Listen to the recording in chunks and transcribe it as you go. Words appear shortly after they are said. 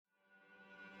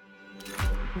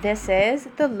This is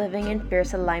the Living in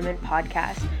Fierce Alignment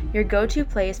podcast, your go-to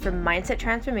place for mindset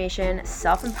transformation,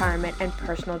 self-empowerment, and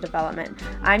personal development.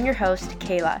 I'm your host,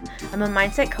 Kayla. I'm a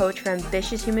mindset coach for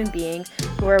ambitious human beings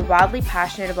who are wildly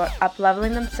passionate about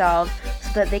up-leveling themselves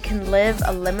so that they can live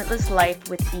a limitless life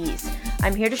with ease.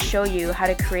 I'm here to show you how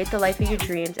to create the life of your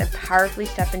dreams and powerfully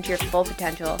step into your full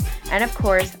potential, and of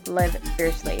course, live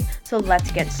fiercely. So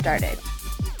let's get started.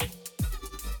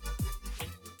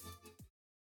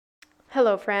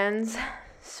 Hello friends,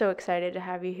 so excited to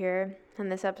have you here in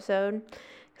this episode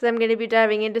because I'm going to be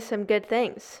diving into some good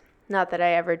things. Not that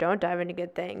I ever don't dive into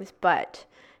good things, but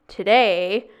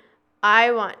today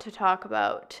I want to talk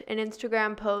about an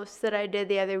Instagram post that I did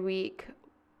the other week.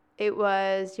 It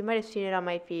was, you might have seen it on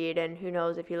my feed, and who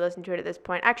knows if you listen to it at this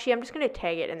point. Actually, I'm just going to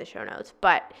tag it in the show notes,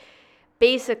 but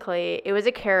basically it was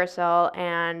a carousel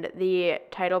and the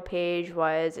title page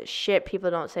was shit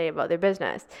people don't say about their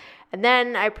business. And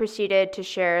then I proceeded to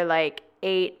share like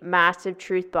 8 massive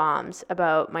truth bombs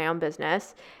about my own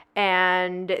business,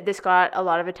 and this got a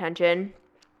lot of attention.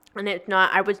 And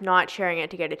I was not sharing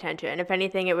it to get attention. If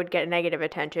anything, it would get negative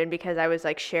attention because I was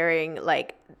like sharing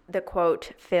like the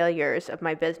quote failures of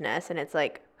my business. And it's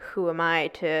like, who am I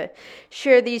to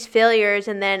share these failures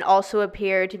and then also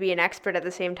appear to be an expert at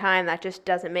the same time? That just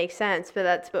doesn't make sense, but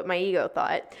that's what my ego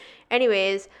thought.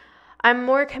 Anyways, I'm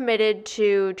more committed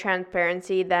to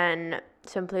transparency than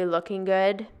simply looking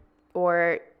good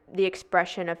or the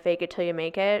expression of fake it till you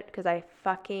make it, because I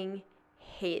fucking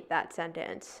hate that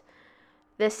sentence.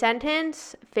 The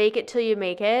sentence, fake it till you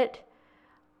make it,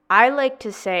 I like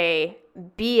to say,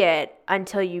 be it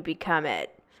until you become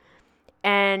it.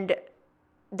 And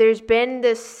there's been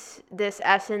this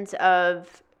essence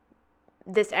of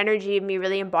this energy of me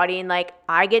really embodying, like,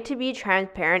 I get to be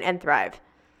transparent and thrive.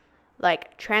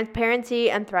 Like, transparency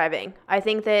and thriving. I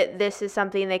think that this is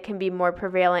something that can be more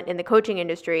prevalent in the coaching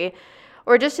industry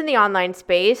or just in the online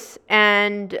space.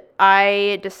 And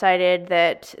I decided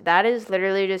that that is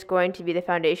literally just going to be the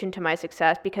foundation to my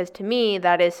success, because to me,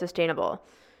 that is sustainable.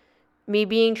 Me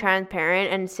being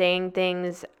transparent and saying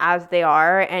things as they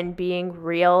are and being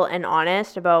real and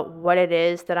honest about what it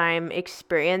is that I'm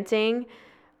experiencing.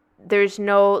 There's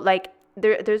no, like,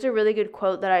 there's a really good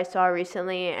quote that I saw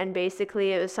recently, and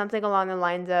basically it was something along the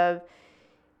lines of,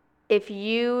 if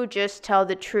you just tell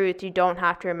the truth, you don't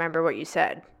have to remember what you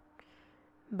said.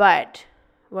 But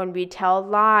when we tell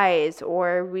lies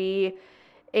or we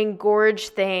engorge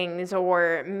things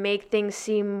or make things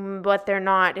seem what they're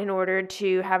not in order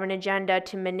to have an agenda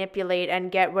to manipulate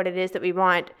and get what it is that we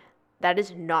want, that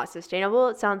is not sustainable.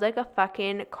 It sounds like a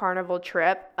fucking carnival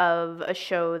trip of a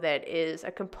show that is a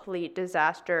complete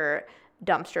disaster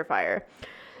dumpster fire.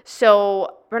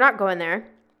 So we're not going there,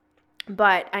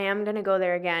 but I am going to go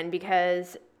there again,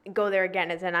 because go there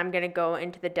again as in I'm going to go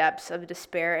into the depths of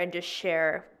despair and just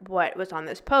share what was on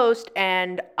this post.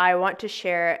 And I want to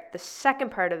share the second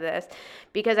part of this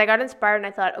because I got inspired and I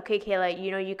thought, okay,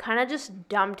 Kayla, you kind of just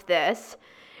dumped this,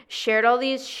 shared all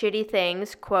these shitty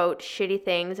things, quote, shitty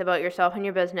things about yourself and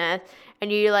your business.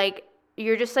 And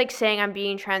you're just like saying I'm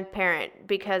being transparent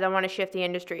because I want to shift the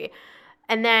industry.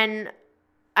 And then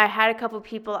I had a couple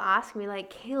people ask me,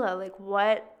 like, Kayla, like,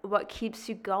 what keeps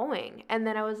you going? And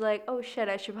then I was like, oh shit,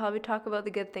 I should probably talk about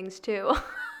the good things too.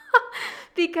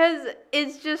 Because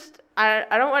it's just, I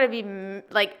don't want to be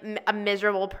like a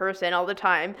miserable person all the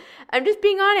time. I'm just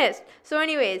being honest. So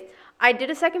anyways, I did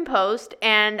a second post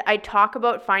and I talk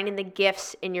about finding the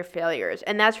gifts in your failures.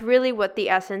 And that's really what the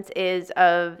essence is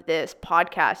of this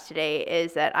podcast today,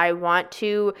 is that I want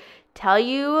to tell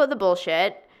you the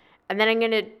bullshit, and then I'm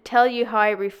going to tell you how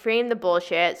I reframe the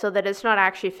bullshit so that it's not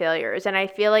actually failures. And I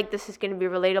feel like this is going to be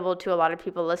relatable to a lot of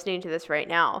people listening to this right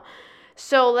now.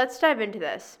 So let's dive into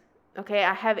this. Okay,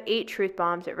 I have 8 truth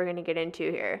bombs that we're going to get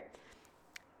into here.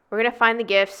 We're going to find the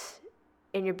gifts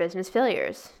in your business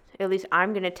failures. At least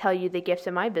I'm going to tell you the gifts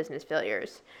in my business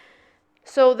failures.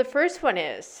 So the first one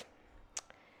is,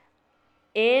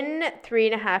 in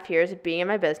 3.5 years of being in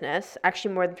my business,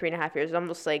 actually more than 3.5 years,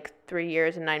 almost like 3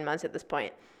 years and 9 months at this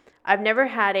point, I've never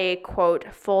had a,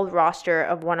 quote, full roster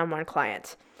of one-on-one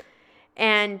clients.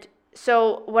 And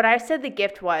so what I said the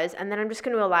gift was, and then I'm just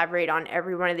going to elaborate on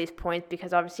every one of these points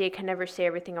because obviously I can never say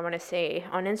everything I want to say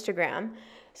on Instagram.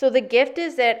 So the gift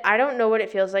is that I don't know what it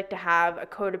feels like to have a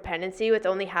codependency with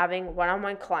only having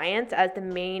one-on-one clients as the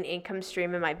main income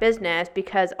stream in my business,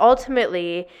 because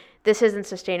ultimately this isn't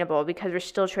sustainable because we're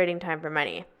still trading time for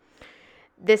money.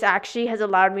 This actually has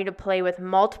allowed me to play with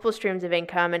multiple streams of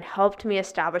income and helped me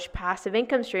establish passive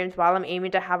income streams while I'm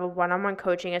aiming to have a one-on-one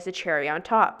coaching as a cherry on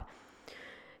top.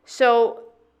 So,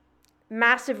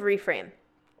 massive reframe.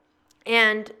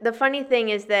 And the funny thing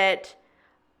is that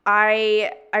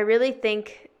I really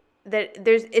think that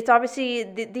it's obviously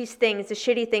these things, the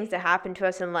shitty things that happen to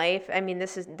us in life. I mean,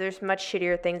 there's much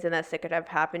shittier things than this that could have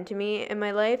happened to me in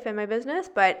my life and my business,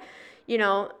 but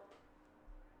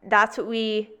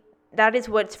that is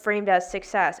what's framed as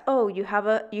success. Oh, you have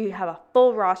a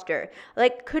full roster.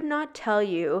 Like, could not tell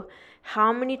you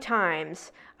how many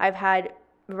times I've had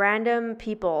random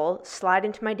people slide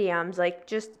into my DMs, like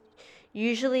just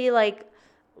usually like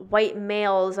white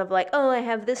males of like, oh, I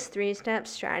have this 3-step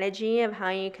strategy of how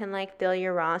you can like fill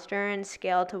your roster and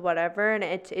scale to whatever, and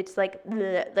it's like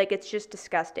bleh, like it's just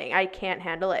disgusting. I can't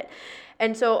handle it.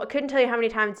 And so I couldn't tell you how many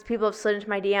times people have slid into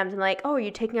my DMs and like, oh, are you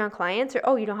taking on clients? Or,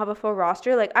 oh, you don't have a full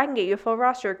roster? Like, I can get you a full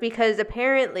roster, because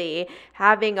apparently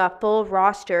having a full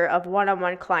roster of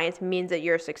one-on-one clients means that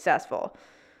you're successful.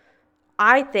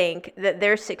 I think that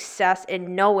there's success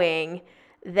in knowing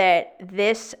that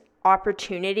this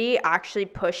opportunity actually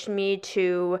pushed me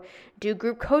to do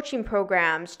group coaching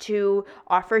programs, to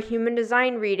offer human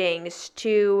design readings,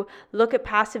 to look at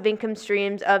passive income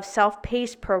streams of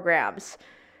self-paced programs,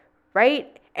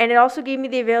 right? And it also gave me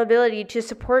the availability to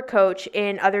support coach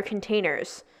in other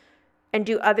containers and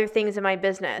do other things in my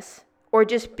business, or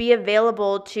just be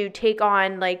available to take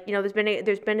on, like,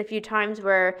 there's been a few times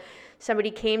where somebody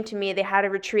came to me, they had a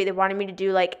retreat, they wanted me to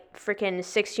do like freaking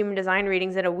 6 human design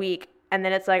readings in a week. And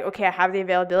then it's like, okay, I have the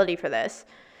availability for this.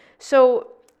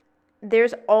 So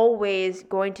there's always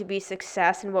going to be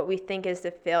success in what we think is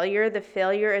the failure. The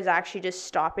failure is actually just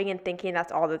stopping and thinking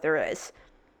that's all that there is.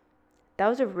 That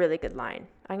was a really good line.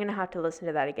 I'm going to have to listen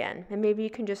to that again. And maybe you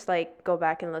can just like go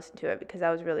back and listen to it, because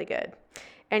that was really good.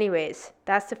 Anyways,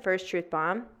 that's the first truth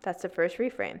bomb. That's the first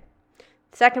reframe.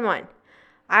 Second one,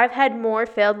 I've had more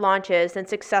failed launches than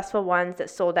successful ones that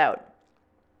sold out.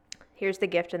 Here's the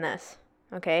gift in this.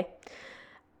 Okay,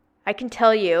 I can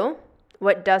tell you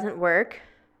what doesn't work,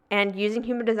 and using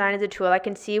human design as a tool, I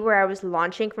can see where I was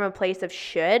launching from a place of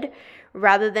should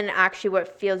rather than actually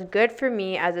what feels good for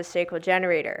me as a sacral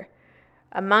generator.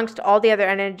 Amongst all the other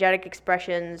energetic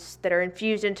expressions that are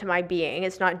infused into my being,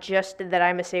 it's not just that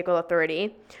I'm a sacral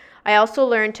authority. I also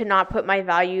learned to not put my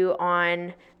value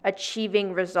on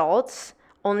achieving results,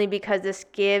 only because this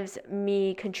gives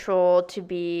me control to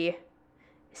be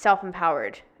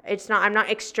self-empowered. I'm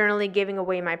not externally giving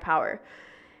away my power.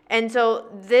 And so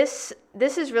this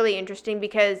is really interesting,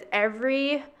 because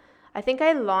I think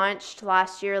I launched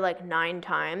last year like 9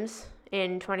 times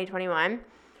in 2021.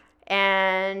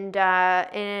 And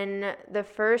in the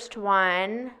first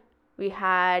one, we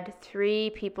had 3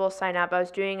 people sign up. I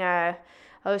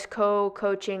was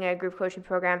co-coaching a group coaching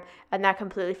program, and that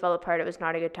completely fell apart. It was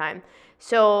not a good time.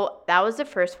 So that was the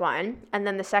first one. And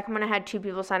then the second one, I had 2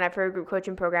 people sign up for a group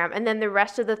coaching program. And then the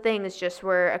rest of the things just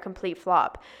were a complete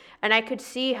flop. And I could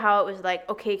see how it was like,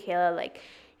 okay, Kayla, like,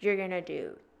 you're going to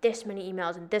do this many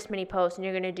emails and this many posts, and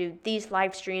you're going to do these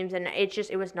live streams. And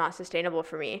it was not sustainable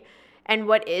for me. And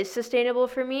what is sustainable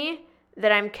for me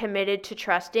that I'm committed to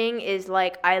trusting is,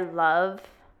 like, I love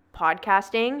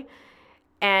podcasting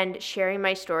and sharing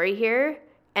my story here,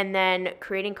 and then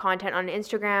creating content on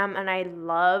Instagram. And I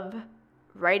love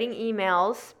writing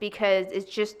emails, because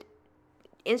it's just,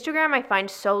 Instagram I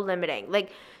find so limiting,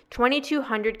 like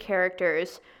 2,200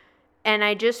 characters. And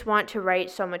I just want to write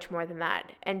so much more than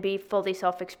that and be fully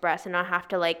self-expressed and not have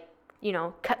to like,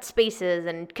 cut spaces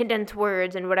and condense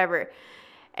words and whatever.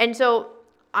 And so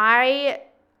I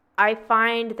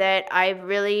find that I've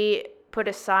really put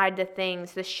aside the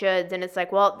shoulds, and it's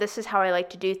like, well, this is how I like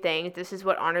to do things. This is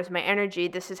what honors my energy.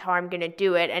 This is how I'm going to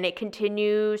do it. And it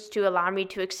continues to allow me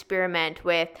to experiment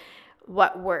with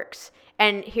what works.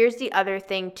 And here's the other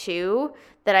thing too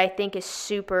that I think is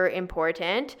super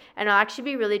important, and I'll actually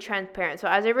be really transparent. So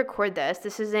as I record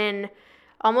this is in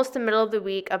almost the middle of the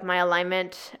week of my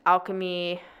alignment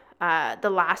alchemy, the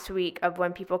last week of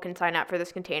when people can sign up for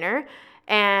this container,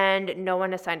 and no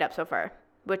one has signed up so far,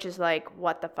 which is like,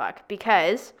 what the fuck?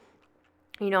 Because,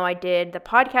 I did the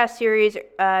podcast series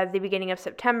the beginning of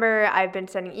September. I've been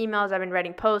sending emails. I've been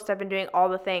writing posts. I've been doing all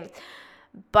the things.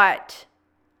 But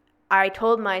I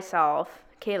told myself,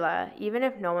 Kayla, even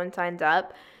if no one signs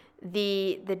up,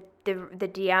 the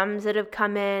DMs that have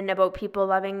come in about people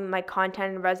loving my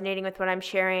content and resonating with what I'm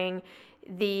sharing,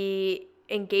 the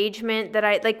engagement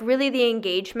that the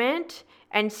engagement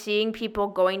and seeing people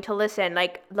going to listen.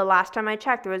 Like the last time I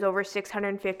checked, there was over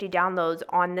 650 downloads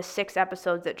on the 6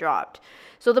 episodes that dropped.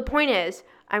 So the point is,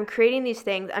 I'm creating these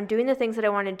things. I'm doing the things that I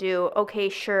want to do. Okay,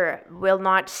 sure, will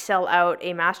not sell out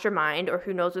a mastermind, or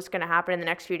who knows what's going to happen in the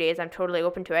next few days. I'm totally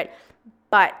open to it.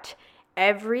 But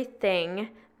everything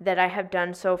that I have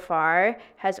done so far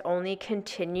has only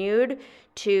continued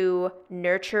to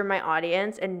nurture my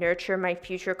audience and nurture my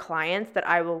future clients that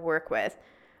I will work with.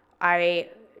 I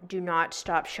do not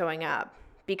stop showing up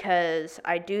because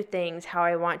I do things how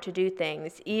I want to do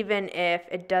things, even if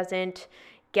it doesn't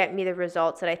get me the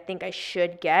results that I think I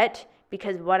should get,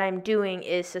 because what I'm doing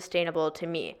is sustainable to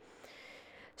me.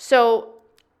 So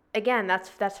again, that's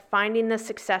finding the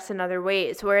success in other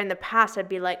ways, where in the past I'd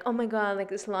be like, oh my God, like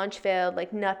this launch failed,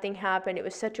 like nothing happened, it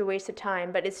was such a waste of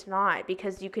time. But it's not,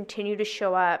 because you continue to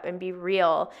show up and be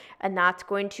real, and that's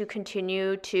going to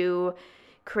continue to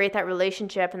create that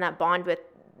relationship and that bond with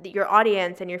your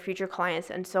audience and your future clients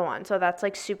and so on. So that's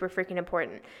like super freaking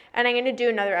important. And I'm going to do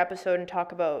another episode and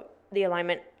talk about the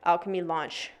Alignment Alchemy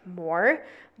launch more,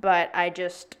 but I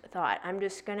just thought I'm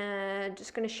just gonna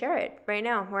share it right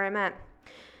now where I'm at.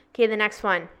 Okay, the next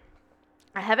one.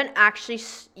 I haven't actually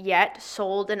yet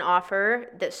sold an offer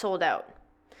that sold out.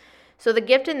 So the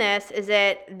gift in this is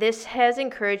that this has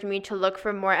encouraged me to look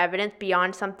for more evidence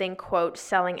beyond something, quote,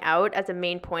 selling out as a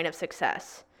main point of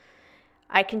success.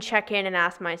 I can check in and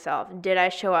ask myself, did I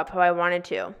show up how I wanted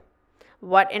to?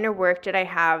 What inner work did I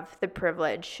have the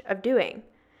privilege of doing?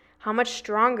 How much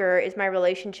stronger is my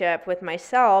relationship with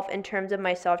myself in terms of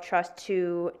my self-trust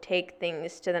to take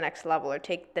things to the next level or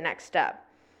take the next step?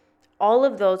 All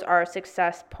of those are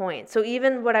success points. So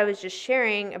even what I was just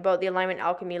sharing about the Alignment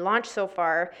Alchemy launch so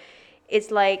far, it's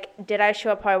like, did I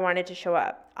show up how I wanted to show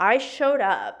up? I showed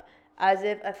up as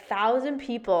if 1,000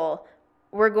 people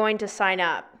were going to sign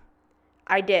up.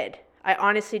 I did. I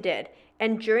honestly did.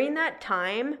 And during that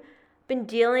time, been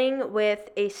dealing with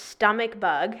a stomach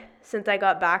bug since I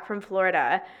got back from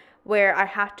Florida, where I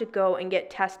have to go and get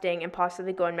testing and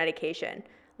possibly go on medication.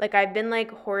 Like, I've been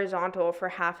like horizontal for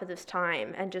half of this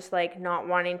time and just like not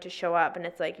wanting to show up. And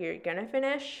it's like, you're gonna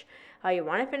finish how you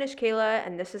want to finish, Kayla,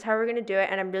 and this is how we're gonna do it.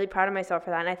 And I'm really proud of myself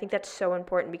for that. And I think that's so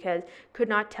important, because could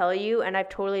not tell you, and I've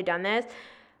totally done this,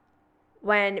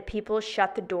 when people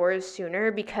shut the doors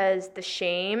sooner because the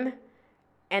shame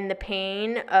and the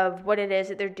pain of what it is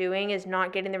that they're doing is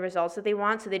not getting the results that they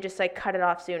want, so they just like cut it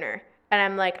off sooner. And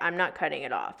I'm like, I'm not cutting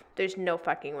it off. There's no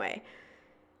fucking way.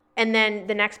 And then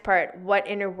the next part, what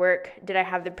inner work did I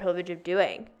have the privilege of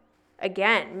doing?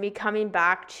 Again, me coming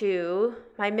back to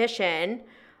my mission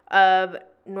of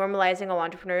normalizing all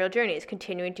entrepreneurial journeys,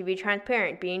 continuing to be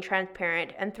transparent, being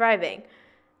transparent and thriving.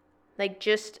 Like,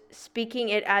 just speaking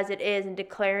it as it is and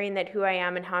declaring that who I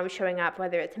am and how I'm showing up,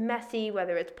 whether it's messy,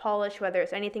 whether it's polished, whether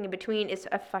it's anything in between, is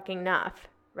a fucking enough,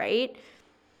 right?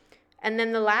 And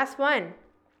then the last one,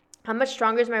 how much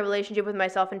stronger is my relationship with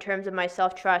myself in terms of my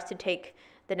self-trust to take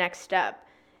the next step?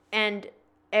 And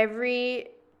every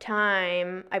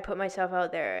time I put myself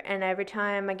out there, and every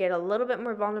time I get a little bit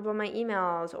more vulnerable in my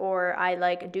emails, or I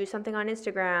like do something on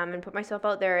Instagram and put myself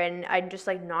out there and I'm just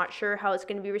like not sure how it's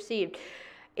going to be received,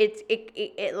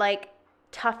 it like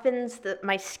toughens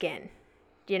my skin,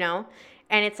 you know?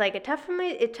 And it's like it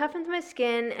toughens my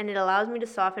skin, and it allows me to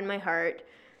soften my heart,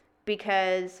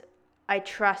 because I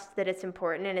trust that it's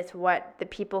important and it's what the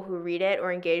people who read it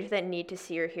or engage with it need to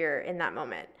see or hear in that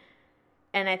moment.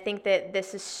 And I think that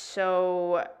this is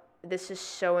so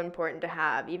important to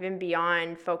have, even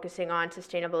beyond focusing on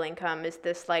sustainable income, is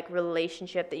this like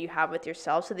relationship that you have with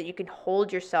yourself, so that you can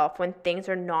hold yourself when things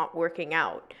are not working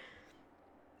out.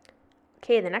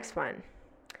 Okay, the next one.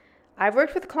 I've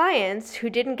worked with clients who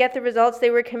didn't get the results they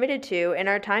were committed to in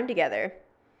our time together.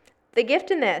 The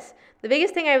gift in this, the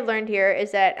biggest thing I've learned here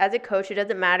is that as a coach, it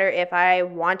doesn't matter if I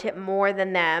want it more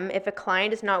than them. If a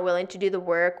client is not willing to do the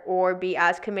work or be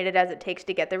as committed as it takes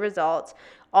to get the results,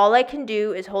 all I can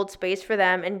do is hold space for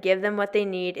them and give them what they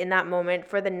need in that moment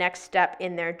for the next step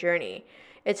in their journey.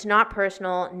 It's not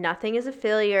personal. Nothing is a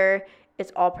failure.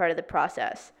 It's all part of the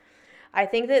process. I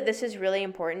think that this is really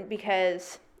important,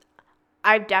 because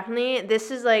I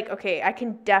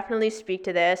can definitely speak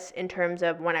to this in terms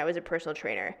of when I was a personal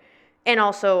trainer, and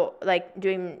also like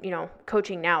doing,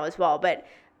 coaching now as well. But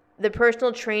the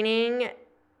personal training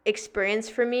experience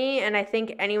for me, and I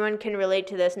think anyone can relate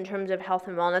to this in terms of health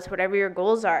and wellness, whatever your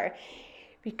goals are,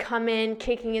 we come in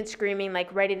kicking and screaming,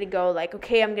 like ready to go, like,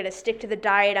 okay, I'm going to stick to the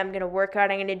diet, I'm going to work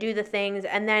out, I'm going to do the things.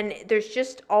 And then there's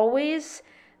just always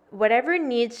whatever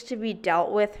needs to be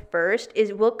dealt with first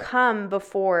will come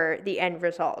before the end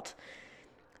result.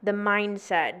 The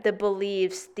mindset, the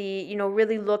beliefs,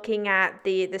 really looking at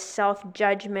the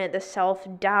self-judgment, the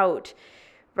self-doubt,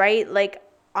 right? Like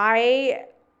I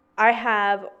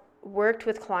have worked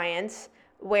with clients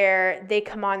where they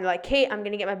come on, they're like, hey, I'm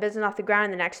going to get my business off the ground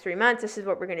in the next 3 months. This is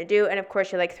what we're going to do. And of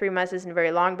course, you're like, 3 months isn't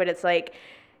very long, but it's like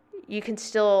you can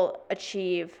still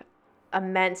achieve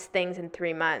immense things in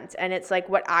 3 months. And it's like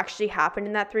what actually happened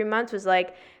in that 3 months was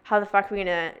like, how the fuck are we going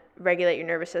to regulate your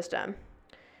nervous system?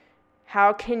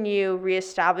 How can you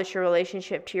reestablish your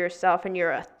relationship to yourself and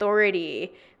your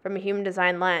authority from a human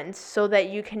design lens so that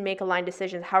you can make aligned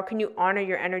decisions? How can you honor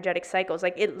your energetic cycles?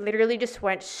 Like, it literally just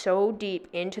went so deep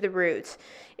into the roots.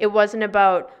 It wasn't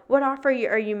about what offer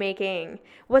are you making?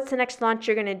 What's the next launch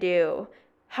you're going to do?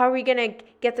 How are we going to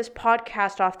get this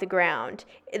podcast off the ground?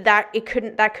 That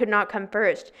could not come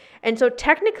first. And so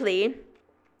technically,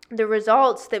 the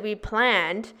results that we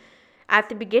planned at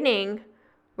the beginning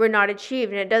were not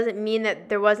achieved. And it doesn't mean that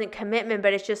there wasn't commitment,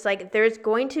 but it's just like there's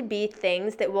going to be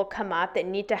things that will come up that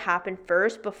need to happen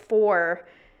first before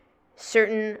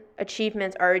certain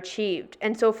achievements are achieved.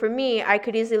 And so for me, I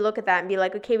could easily look at that and be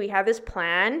like, okay, we have this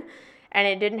plan and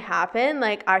it didn't happen.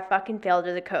 Like, I fucking failed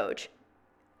as a coach.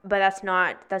 But that's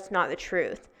not the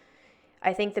truth.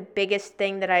 I think the biggest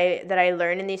thing that I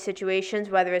learn in these situations,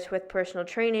 whether it's with personal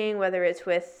training, whether it's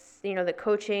with, the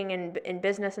coaching and in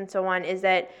business and so on, is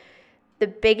that the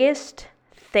biggest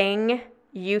thing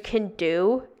you can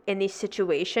do in these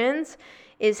situations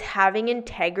is having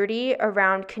integrity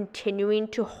around continuing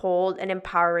to hold an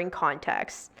empowering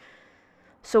context.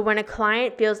 So when a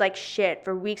client feels like shit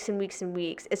for weeks and weeks and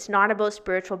weeks, it's not about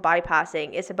spiritual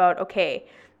bypassing. It's about, okay,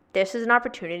 this is an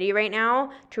opportunity right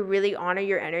now to really honor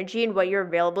your energy and what you're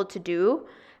available to do.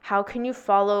 How can you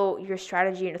follow your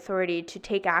strategy and authority to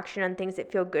take action on things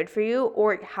that feel good for you?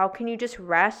 Or how can you just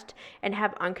rest and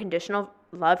have unconditional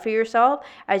love for yourself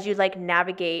as you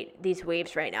navigate these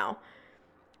waves right now?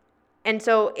 And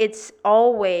so it's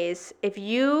always, if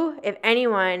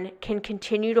anyone can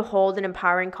continue to hold an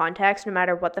empowering context, no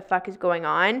matter what the fuck is going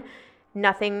on,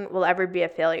 nothing will ever be a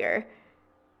failure.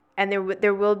 And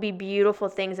there will be beautiful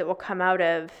things that will come out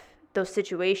of those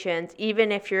situations,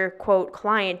 even if your, quote,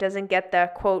 client doesn't get the,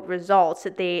 quote, results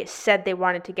that they said they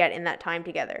wanted to get in that time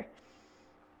together.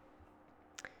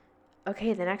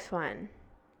 Okay, the next one.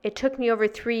 It took me over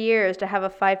 3 years to have a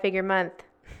 5-figure month.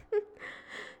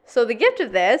 So the gift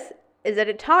of this is that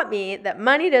it taught me that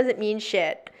money doesn't mean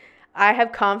shit. I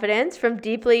have confidence from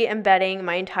deeply embedding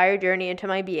my entire journey into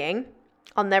my being.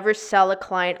 I'll never sell a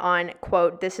client on,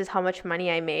 quote, this is how much money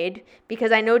I made,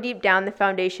 because I know deep down the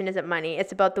foundation isn't money.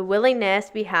 It's about the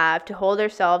willingness we have to hold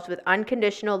ourselves with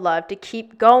unconditional love to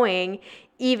keep going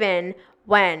even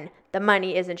when the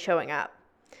money isn't showing up.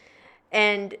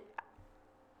 And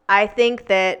I think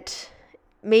that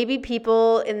maybe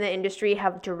people in the industry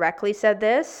have directly said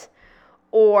this,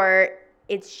 or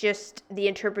it's just the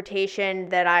interpretation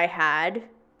that I had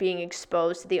being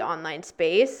exposed to the online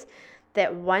space,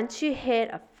 that once you hit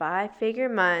a 5-figure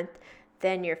month,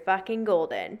 then you're fucking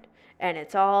golden and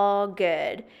it's all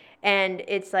good. And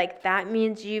it's like, that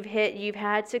means you've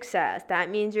had success. That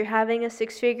means you're having a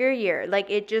 6-figure year.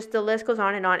 The list goes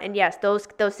on. And yes, those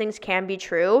things can be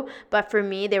true, but for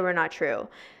me, they were not true.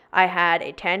 I had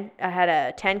an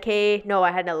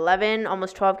 11,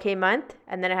 almost 12K month,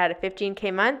 and then I had a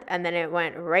 15K month, and then it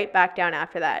went right back down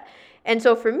after that. And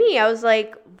so for me, I was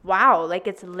like, wow,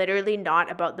 it's literally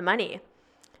not about the money.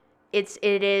 It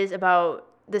is about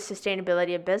the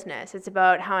sustainability of business. It's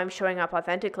about how I'm showing up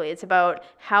authentically. It's about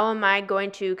how am I going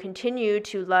to continue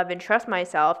to love and trust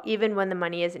myself even when the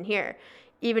money isn't here.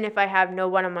 Even if I have no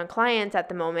one-on-one clients at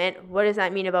the moment, what does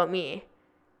that mean about me?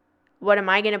 What am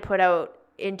I going to put out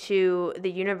into the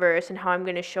universe, and how I'm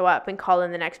going to show up and call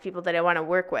in the next people that I want to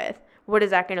work with? What is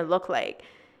that going to look like?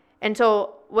 And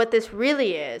so what this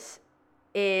really is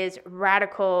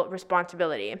radical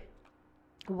responsibility,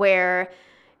 where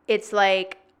it's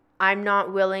like I'm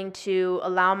not willing to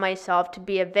allow myself to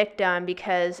be a victim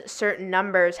because certain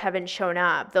numbers haven't shown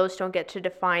up. Those don't get to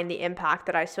define the impact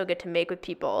that I still get to make with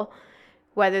people,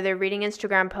 whether they're reading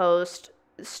Instagram posts,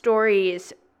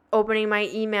 stories, opening my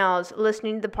emails,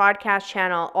 listening to the podcast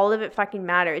channel. All of it fucking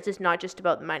matters. It's not just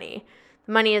about the money.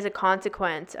 Money is a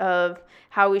consequence of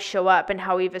how we show up and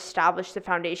how we've established the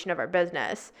foundation of our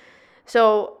business.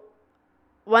 So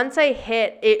once I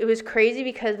hit, it was crazy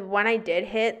because when I did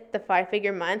hit the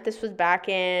 5-figure month, this was back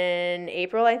in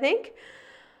April, I think.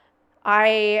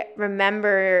 I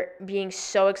remember being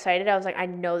so excited. I was like, I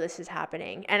know this is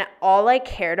happening. And all I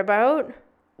cared about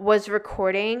was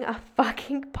recording a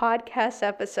fucking podcast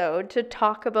episode to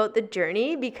talk about the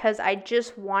journey, because I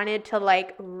just wanted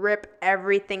to rip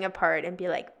everything apart and be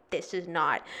like, this is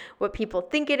not what people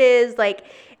think it is.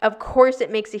 Of course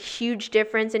it makes a huge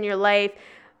difference in your life,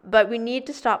 but we need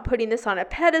to stop putting this on a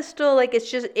pedestal.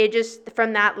 It just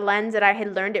from that lens that I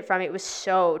had learned it from, it was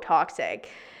so toxic.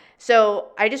 So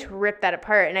I just ripped that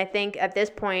apart. And I think at this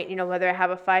point, whether I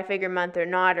have a 5-figure month or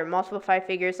not, or multiple 5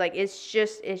 figures, like it's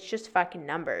just fucking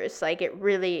numbers. Like it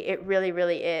really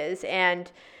is.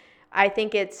 And I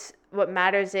think what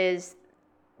matters is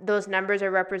those numbers are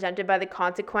represented by the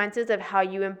consequences of how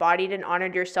you embodied and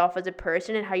honored yourself as a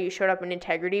person and how you showed up in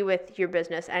integrity with your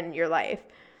business and your life.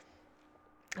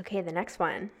 Okay, the next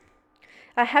one.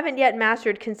 I haven't yet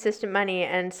mastered consistent money,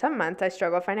 and some months I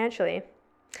struggle financially.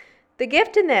 The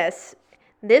gift in this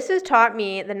has taught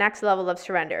me the next level of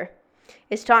surrender.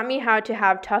 It's taught me how to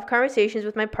have tough conversations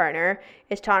with my partner.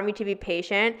 It's taught me to be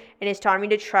patient, and it's taught me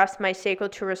to trust my cycle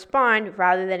to respond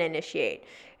rather than initiate.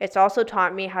 It's also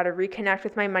taught me how to reconnect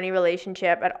with my money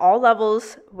relationship at all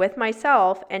levels with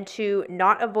myself and to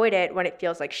not avoid it when it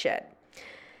feels like shit.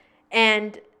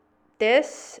 And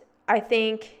this, I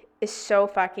think, is so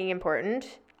fucking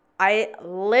important. I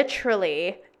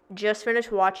literally just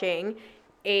finished watching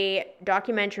a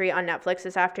documentary on Netflix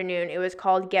this afternoon. It was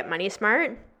called Get Money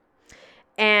Smart.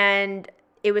 And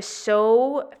it was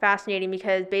so fascinating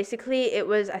because basically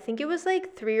I think it was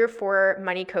like 3 or 4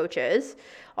 money coaches,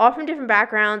 all from different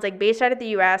backgrounds, like based out of the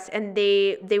US. And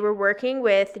they were working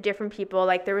with different people.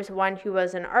 Like there was one who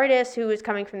was an artist who was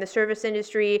coming from the service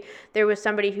industry. There was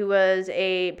somebody who was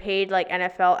a paid like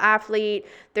NFL athlete.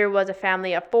 There was a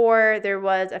family of 4. There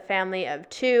was a family of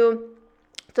 2.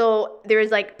 So there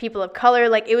was like people of color,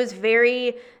 like it was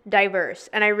very diverse.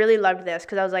 And I really loved this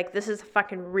because I was like, this is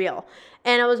fucking real.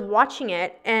 And I was watching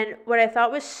it. And what I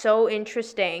thought was so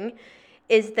interesting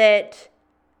is that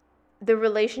the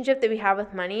relationship that we have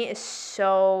with money is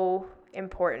so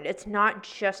important. It's not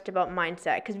just about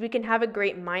mindset, because we can have a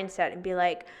great mindset and be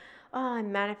like, oh,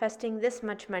 I'm manifesting this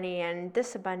much money and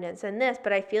this abundance and this.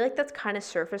 But I feel like that's kind of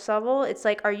surface level. It's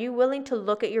like, are you willing to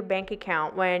look at your bank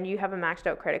account when you have a maxed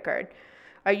out credit card?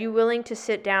 Are you willing to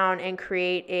sit down and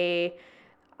create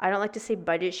I don't like to say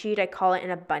budget sheet, I call it an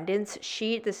abundance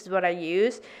sheet. This is what I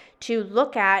use to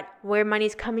look at where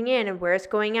money's coming in and where it's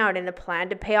going out, and a plan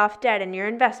to pay off debt and your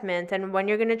investments and when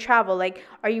you're going to travel. Like,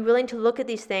 are you willing to look at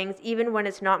these things even when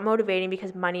it's not motivating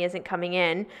because money isn't coming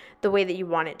in the way that you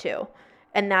want it to?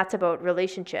 And that's about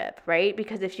relationship, right?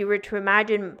 Because if you were to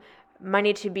imagine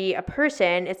money to be a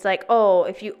person, it's like, oh,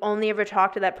 if you only ever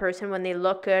talk to that person when they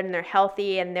look good and they're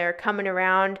healthy and they're coming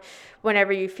around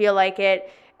whenever you feel like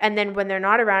it, and then when they're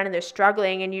not around and they're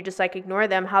struggling and you just like ignore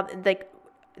them, how like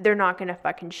they're not gonna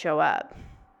fucking show up,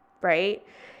 right?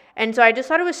 And so I just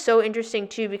thought it was so interesting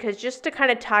too, because just to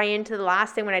kind of tie into the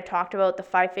last thing when I talked about the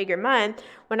 5-figure month,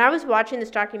 when I was watching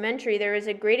this documentary, there was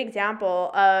a great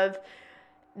example of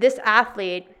this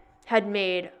athlete had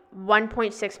made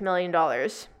 $1.6 million.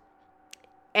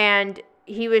 And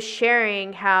he was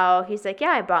sharing how he's like, yeah,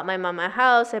 I bought my mom a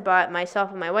house. I bought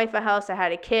myself and my wife a house. I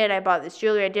had a kid. I bought this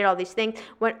jewelry. I did all these things.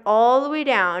 Went all the way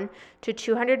down to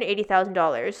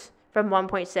 $280,000 from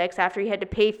 1.6 after he had to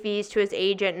pay fees to his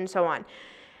agent and so on.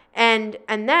 And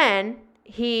then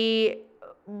he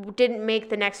didn't make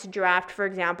the next draft, for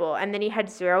example. And then he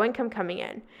had 0 income coming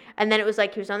in. And then it was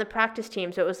like he was on the practice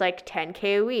team. So it was like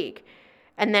 $10K a week.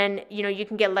 And then, you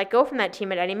can get let go from that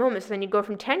team at any moment. So then you go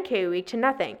from $10K a week to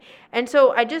nothing. And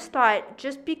so I just thought,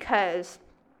 just because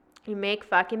you make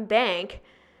fucking bank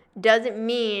doesn't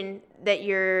mean that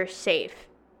you're safe.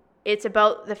 It's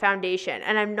about the foundation.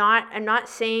 And I'm not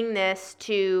saying this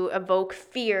to evoke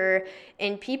fear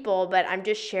in people, but I'm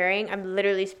just sharing. I'm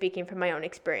literally speaking from my own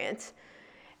experience.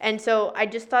 And so I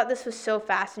just thought this was so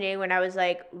fascinating when I was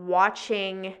like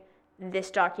watching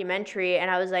this documentary, and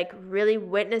I was like really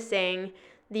witnessing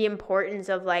the importance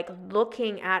of like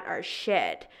looking at our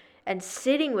shit and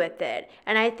sitting with it.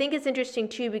 And I think it's interesting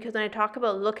too, because when I talk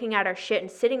about looking at our shit and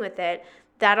sitting with it,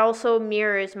 that also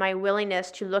mirrors my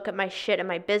willingness to look at my shit in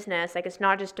my business. Like, it's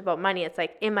not just about money. It's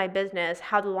like in my business,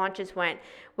 how the launches went,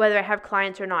 whether I have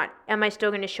clients or not. Am I still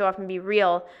going to show up and be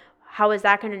real? How is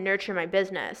that going to nurture my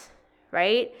business?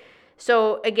 Right?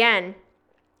 So again,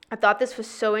 I thought this was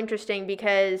so interesting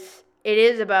because it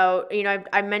is about,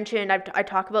 I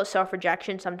talk about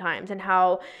self-rejection sometimes, and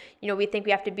how, we think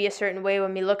we have to be a certain way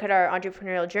when we look at our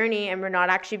entrepreneurial journey, and we're not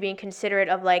actually being considerate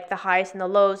of like the highs and the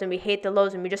lows, and we hate the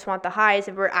lows and we just want the highs,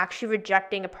 and we're actually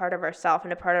rejecting a part of ourselves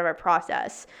and a part of our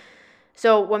process.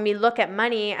 So when we look at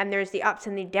money and there's the ups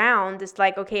and the downs, it's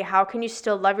like, okay, how can you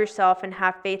still love yourself and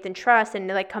have faith and trust and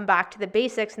like come back to the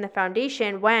basics and the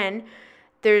foundation when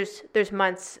there's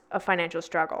months of financial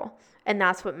struggle? And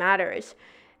that's what matters.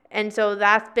 And so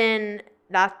that's been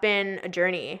a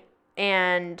journey.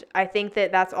 And I think that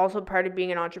that's also part of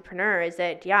being an entrepreneur, is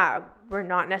that, yeah, we're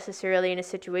not necessarily in a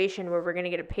situation where we're going to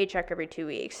get a paycheck every 2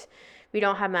 weeks. we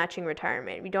don't have matching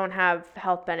retirement. We don't have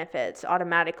health benefits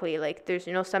automatically. Like there's,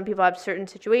 some people have certain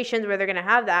situations where they're going to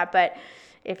have that. But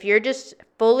if you're just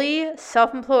fully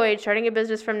self-employed, starting a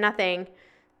business from nothing,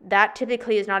 that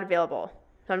typically is not available.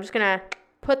 So I'm just going to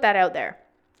put that out there.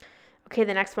 Okay,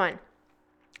 the next one.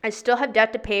 I still have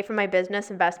debt to pay for my business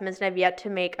investments, and I've yet to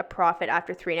make a profit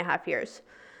after 3.5 years.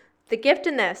 The gift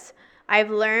in this,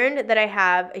 I've learned that I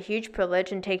have a huge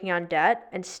privilege in taking on debt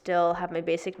and still have my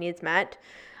basic needs met.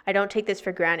 I don't take this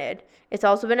for granted. It's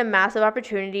also been a massive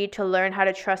opportunity to learn how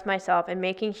to trust myself and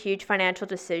making huge financial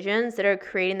decisions that are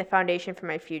creating the foundation for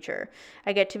my future.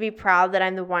 I get to be proud that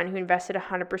I'm the one who invested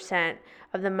 100%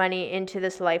 of the money into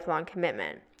this lifelong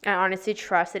commitment. I honestly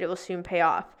trust that it will soon pay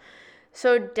off.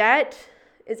 So debt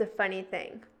is a funny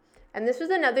thing. And this was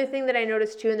another thing that I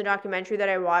noticed too in the documentary that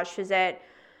I watched, is that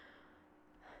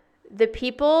the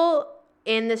people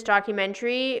in this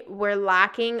documentary were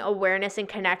lacking awareness and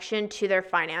connection to their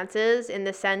finances, in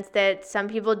the sense that some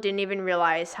people didn't even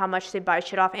realize how much they buy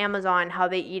shit off Amazon, how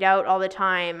they eat out all the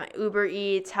time, Uber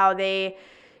Eats, how they,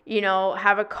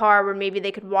 have a car where maybe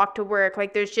they could walk to work.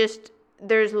 Like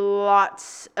there's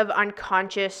lots of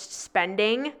unconscious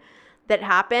spending that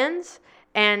happens.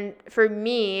 And for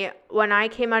me, when I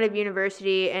came out of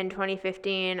university in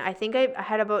 2015, I think I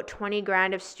had about 20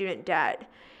 grand of student debt,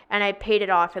 and I paid it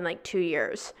off in like 2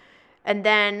 years. And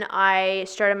then I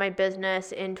started my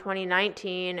business in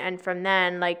 2019. And from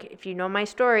then, like, if you know my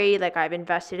story, like I've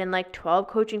invested in like 12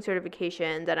 coaching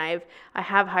certifications, and I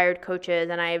have hired coaches,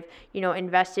 and I've,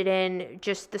 invested in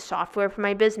just the software for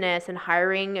my business and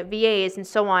hiring VAs and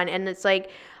so on. And it's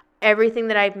like everything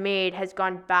that I've made has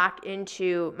gone back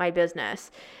into my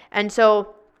business. And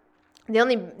so the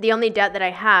only debt that I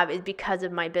have is because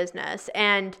of my business.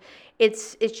 And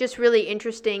it's just really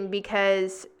interesting,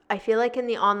 because I feel like in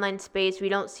the online space, we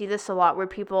don't see this a lot, where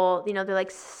people, they're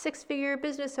like 6-figure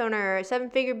business owner,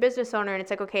 7-figure business owner. And it's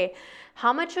like, okay,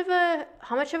 how much of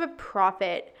a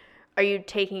profit are you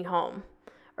taking home?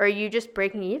 Or are you just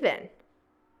breaking even?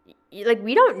 Like,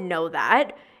 we don't know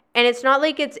that. And it's not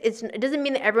like it doesn't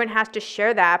mean that everyone has to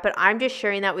share that, but I'm just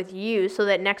sharing that with you so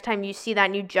that next time you see that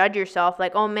and you judge yourself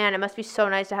like, oh man, it must be so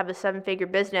nice to have a 7-figure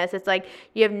business. It's like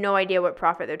you have no idea what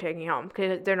profit they're taking home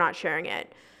because they're not sharing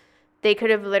it. They could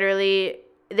have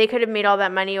made all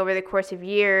that money over the course of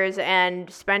years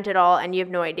and spent it all, and you have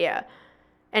no idea.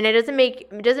 And it doesn't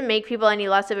make people any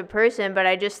less of a person, but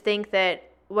I just think that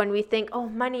when we think, oh,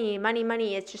 money,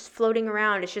 it's just floating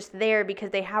around. It's just there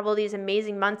because they have all these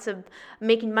amazing months of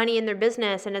making money in their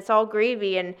business and it's all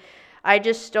gravy. And I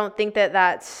just don't think that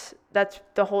that's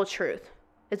the whole truth,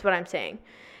 is what I'm saying.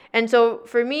 And so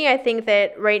for me, I think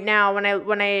that right now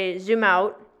when I zoom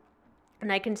out and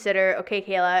I consider, okay,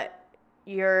 Kayla,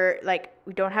 you're like,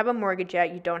 we don't have a mortgage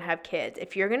yet. You don't have kids.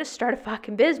 If you're going to start a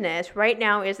fucking business, right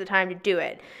now is the time to do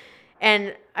it.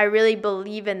 And I really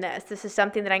believe in this. This is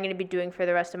something that I'm going to be doing for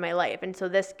the rest of my life. And so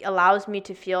this allows me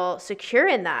to feel secure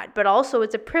in that. But also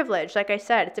it's a privilege. Like I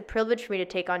said, it's a privilege for me to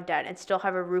take on debt and still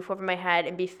have a roof over my head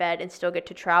and be fed and still get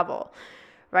to travel,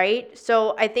 right?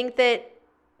 So I think that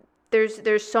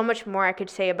there's so much more I could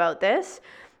say about this.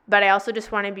 But I also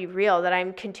just want to be real that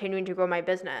I'm continuing to grow my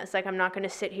business. Like, I'm not going to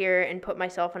sit here and put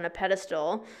myself on a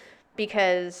pedestal,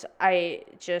 because I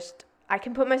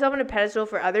can put myself on a pedestal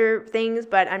for other things,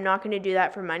 but I'm not going to do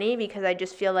that for money, because I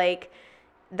just feel like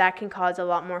that can cause a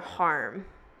lot more harm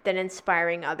than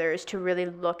inspiring others to really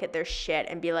look at their shit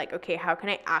and be like, okay, how can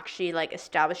I actually like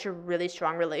establish a really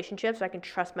strong relationship so I can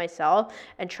trust myself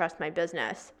and trust my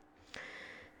business?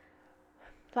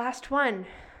 Last one,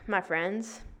 my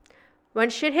friends. When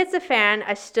shit hits the fan,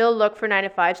 I still look for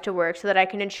 9-to-5s to work so that I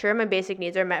can ensure my basic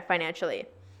needs are met financially.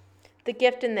 The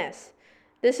gift in this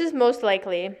is most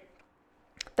likely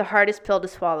the hardest pill to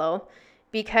swallow,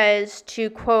 because to,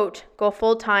 quote, go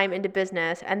full-time into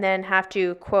business and then have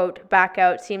to, quote, back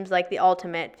out seems like the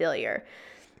ultimate failure.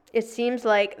 It seems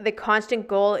like the constant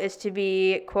goal is to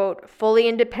be, quote, fully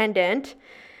independent.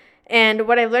 And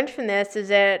what I've learned from this is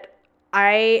that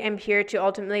I am here to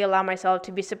ultimately allow myself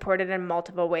to be supported in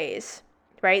multiple ways,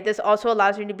 right? This also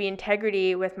allows me to be in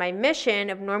integrity with my mission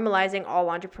of normalizing all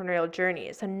entrepreneurial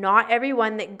journeys. So not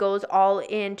everyone that goes all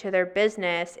into their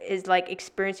business is like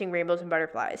experiencing rainbows and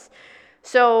butterflies.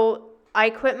 So I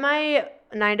quit my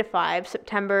 9-to-5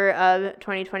 September of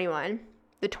 2021,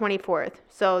 the 24th.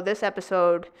 So this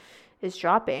episode is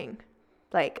dropping,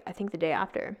 like, I think the day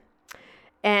after.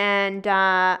 And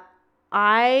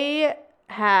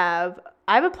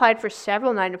I've applied for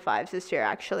several 9-to-5s this year,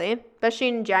 actually, especially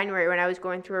in January when I was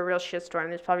going through a real shitstorm.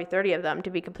 There's probably 30 of them, to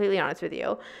be completely honest with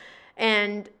you.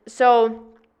 And so,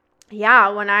 yeah,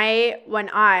 when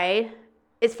I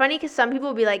it's funny because some people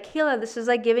will be like, Kayla, this is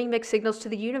like giving mixed signals to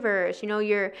the universe.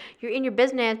 You're in your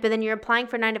business, but then you're applying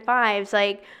for 9-to-5s.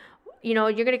 Like,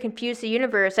 you're going to confuse the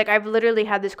universe. Like, I've literally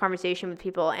had this conversation with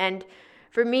people. And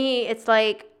for me, it's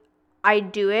like, I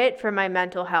do it for my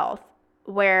mental health,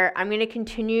 where I'm going to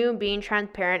continue being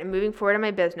transparent and moving forward in my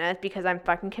business because I'm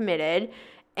fucking committed.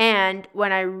 And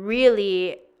when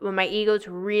my ego's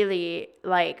really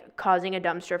like causing a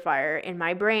dumpster fire in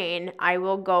my brain, I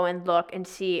will go and look and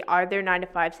see, are there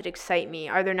 9-to-5s that excite me?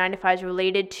 Are there 9-to-5s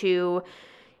related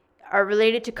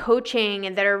to coaching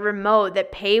and that are remote,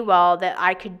 that pay well, that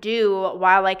I could do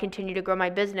while I continue to grow my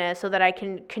business so that I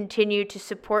can continue to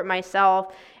support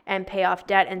myself and pay off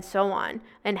debt and so on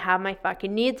and have my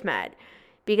fucking needs met?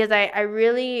 Because I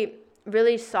really,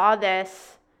 really saw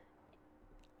this.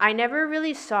 I never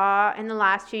really saw in the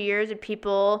last few years of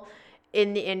people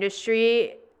in the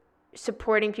industry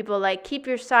supporting people like, keep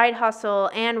your side hustle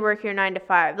and work your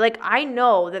 9-to-5. Like, I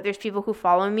know that there's people who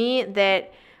follow me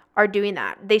that are doing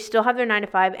that. They still have their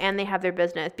 9-to-5 and they have their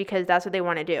business because that's what they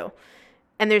want to do.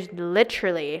 And there's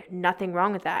literally nothing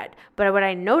wrong with that. But what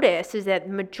I notice is that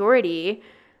the majority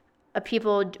of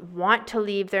people want to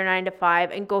leave their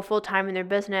 9-to-5 and go full time in their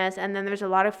business. And then there's a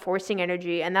lot of forcing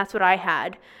energy. And that's what I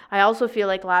had. I also feel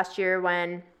like last year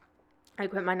when I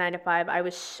quit my 9-to-5, I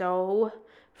was so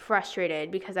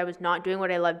frustrated because I was not doing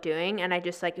what I loved doing. And I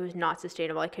just it was not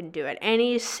sustainable. I couldn't do it.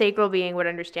 Any sacral being would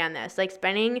understand this. Like,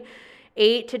 spending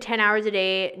 8 to 10 hours a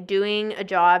day doing a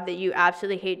job that you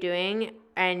absolutely hate doing,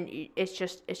 and it's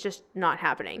just not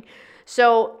happening.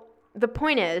 So the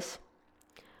point is,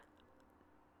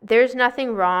 there's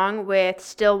nothing wrong with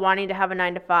still wanting to have a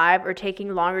 9-to-5 or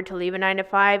taking longer to leave a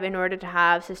 9-to-5 in order to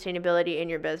have sustainability in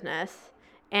your business.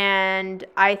 And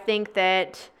I think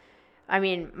that,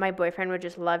 my boyfriend would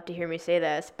just love to hear me say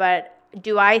this, but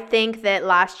do I think that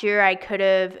last year I could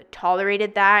have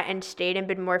tolerated that and stayed and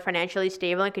been more financially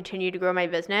stable and continued to grow my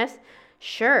business?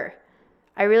 Sure.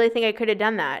 I really think I could have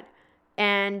done that.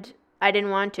 And I didn't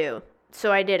want to.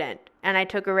 So I didn't. And I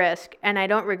took a risk. And I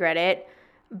don't regret it.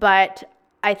 But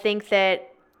I think that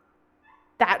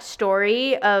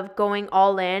story of going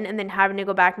all in and then having to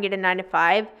go back and get a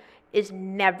 9-to-5 is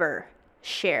never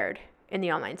shared in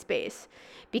the online space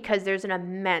because there's an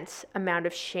immense amount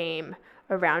of shame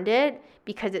around it,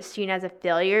 because it's seen as a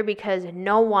failure, because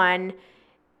no one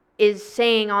is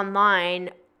saying online,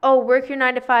 oh, work your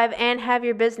 9-to-5 and have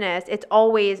your business. It's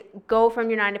always go from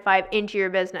your 9-to-5 into your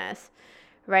business,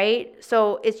 right?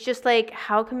 So it's just like,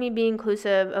 how can we be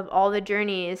inclusive of all the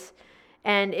journeys?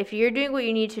 And if you're doing what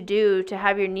you need to do to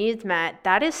have your needs met,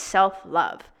 that is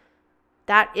self-love.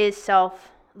 That is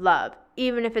self-love,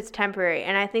 even if it's temporary.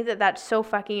 And I think that that's so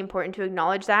fucking important to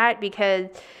acknowledge that, because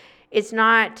it's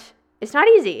not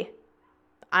easy.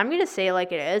 I'm going to say it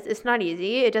like it is. It's not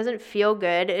easy. It doesn't feel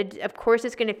good. Of course,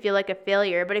 it's going to feel like a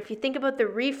failure. But if you think about the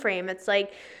reframe, it's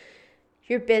like,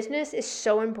 your business is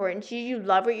so important to you. You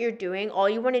love what you're doing. All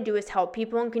you want to do is help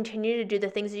people and continue to do the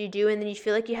things that you do. And then you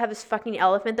feel like you have this fucking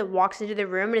elephant that walks into the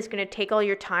room and it's going to take all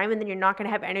your time, and then you're not going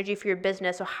to have energy for your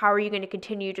business. So how are you going to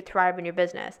continue to thrive in your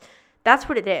business? That's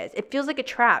what it is. It feels like a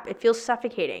trap. It feels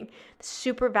suffocating. It's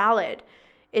super valid.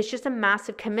 It's just a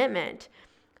massive commitment.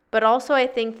 But also I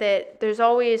think that there's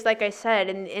always, like I said,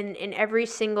 in every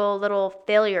single little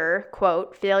failure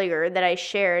that I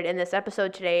shared in this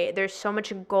episode today, there's so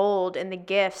much gold in the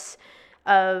gifts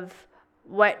of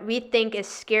what we think is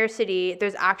scarcity.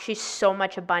 There's actually so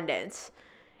much abundance.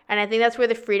 And I think that's where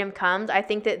the freedom comes. I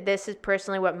think that this is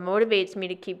personally what motivates me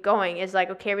to keep going, is like,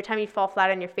 okay, every time you fall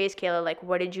flat on your face, Kayla, like,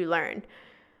 what did you learn?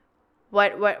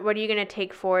 What are you going to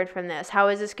take forward from this? How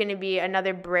is this going to be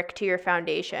another brick to your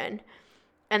foundation?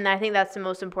 And I think that's the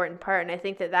most important part. And I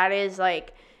think that is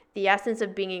like the essence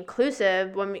of being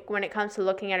inclusive when it comes to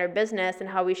looking at our business and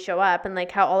how we show up, and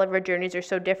like how all of our journeys are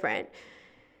so different.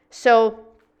 So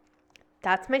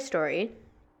that's my story.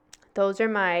 Those are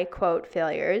my quote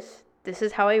failures. This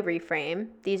is how I reframe.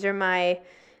 These are my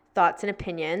thoughts and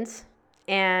opinions.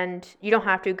 And you don't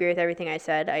have to agree with everything I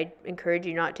said. I encourage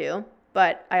you not to.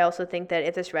 But I also think that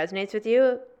if this resonates with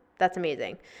you, that's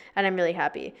amazing. And I'm really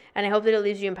happy. And I hope that it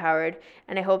leaves you empowered.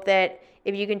 And I hope that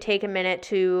if you can take a minute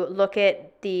to look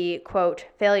at the, quote,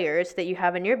 failures that you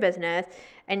have in your business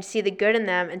and see the good in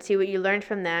them and see what you learned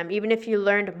from them, even if you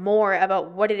learned more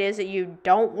about what it is that you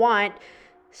don't want.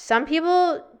 Some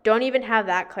people don't even have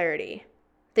that clarity.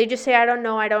 They just say, I don't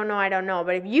know.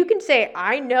 But if you can say,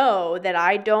 I know that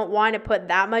I don't want to put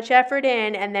that much effort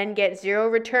in and then get zero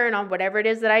return on whatever it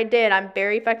is that I did, I'm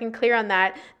very fucking clear on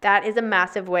that. That is a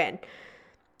massive win.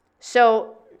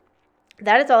 So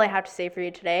that is all I have to say for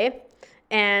you today.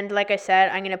 And like I said,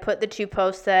 I'm going to put the 2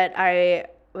 posts that I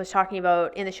was talking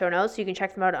about in the show notes, so you can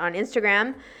check them out on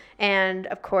Instagram. And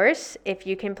of course, if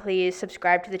you can please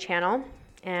subscribe to the channel,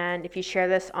 and if you share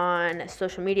this on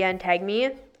social media and tag me,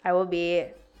 I will be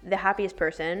the happiest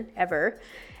person ever.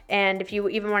 And if you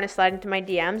even want to slide into my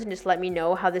DMs and just let me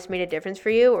know how this made a difference for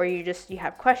you, or you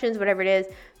have questions, whatever it is,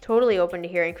 totally open to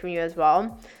hearing from you as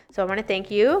well. So I want to thank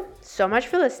you so much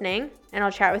for listening, and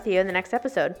I'll chat with you in the next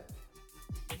episode.